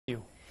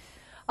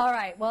All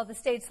right, well, the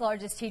state's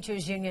largest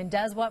teachers union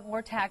does want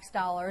more tax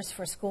dollars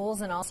for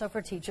schools and also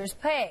for teachers'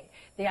 pay.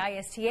 The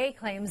ISTA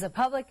claims the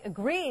public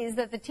agrees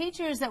that the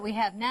teachers that we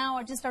have now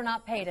are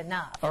not paid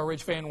enough. Our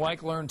Rich Van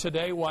Wyk learned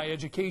today why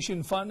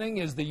education funding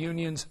is the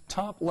union's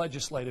top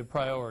legislative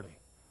priority.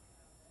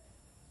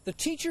 The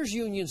teachers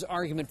union's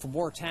argument for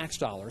more tax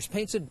dollars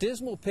paints a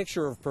dismal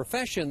picture of a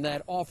profession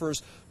that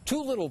offers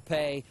too little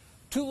pay,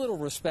 too little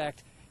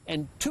respect,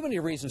 and too many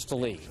reasons to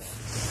leave.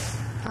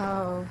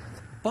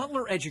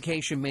 Butler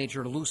education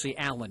major Lucy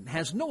Allen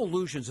has no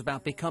illusions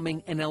about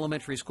becoming an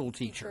elementary school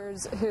teacher.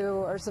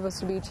 Who are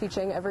supposed to be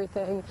teaching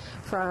everything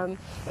from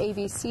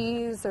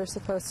ABCs, they're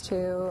supposed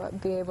to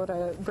be able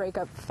to break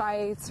up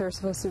fights, they're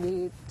supposed to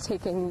be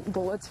taking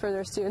bullets for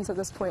their students at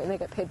this point, and they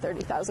get paid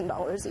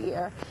 $30,000 a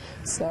year.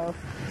 So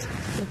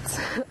it's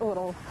a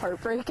little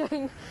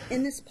heartbreaking.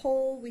 In this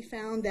poll, we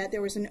found that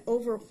there was an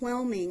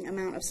overwhelming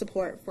amount of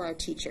support for our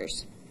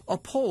teachers. A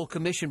poll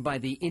commissioned by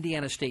the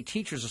Indiana State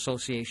Teachers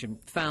Association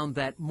found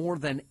that more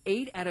than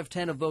 8 out of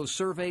 10 of those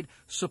surveyed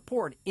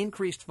support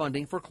increased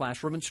funding for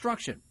classroom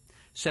instruction.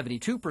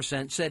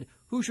 72% said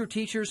Hoosier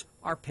teachers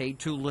are paid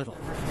too little.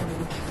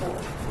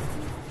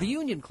 The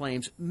union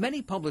claims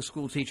many public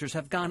school teachers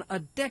have gone a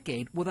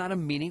decade without a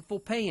meaningful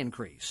pay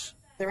increase.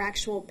 Their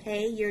actual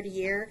pay year to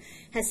year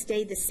has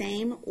stayed the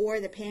same,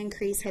 or the pay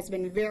increase has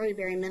been very,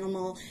 very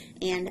minimal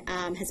and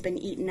has been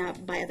eaten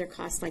up by other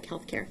costs like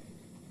health care.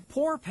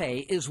 Poor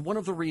pay is one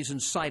of the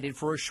reasons cited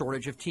for a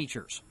shortage of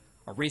teachers.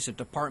 A recent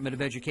Department of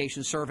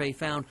Education survey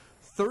found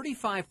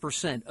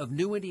 35% of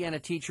new Indiana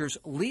teachers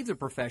leave the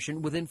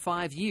profession within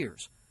 5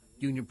 years.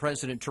 Union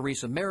President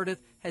Teresa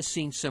Meredith has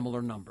seen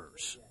similar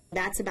numbers.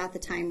 That's about the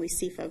time we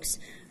see folks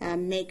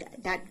make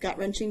that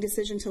gut-wrenching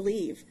decision to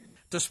leave.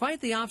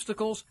 Despite the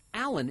obstacles,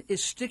 Allen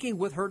is sticking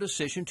with her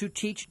decision to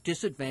teach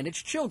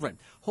disadvantaged children,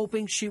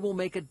 hoping she will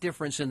make a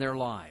difference in their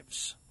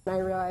lives. I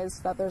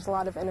realize that there's a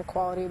lot of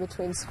inequality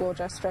between school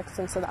districts,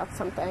 and so that's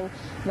something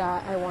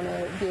that I want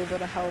to be able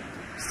to help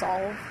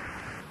solve.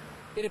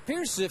 It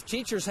appears as if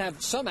teachers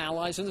have some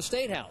allies in the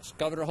State House.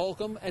 Governor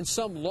Holcomb and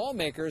some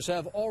lawmakers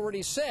have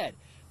already said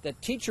that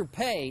teacher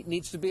pay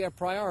needs to be a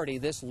priority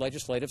this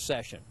legislative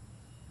session.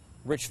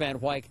 Rich Van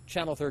Wyk,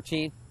 Channel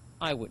 13,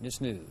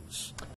 Eyewitness News.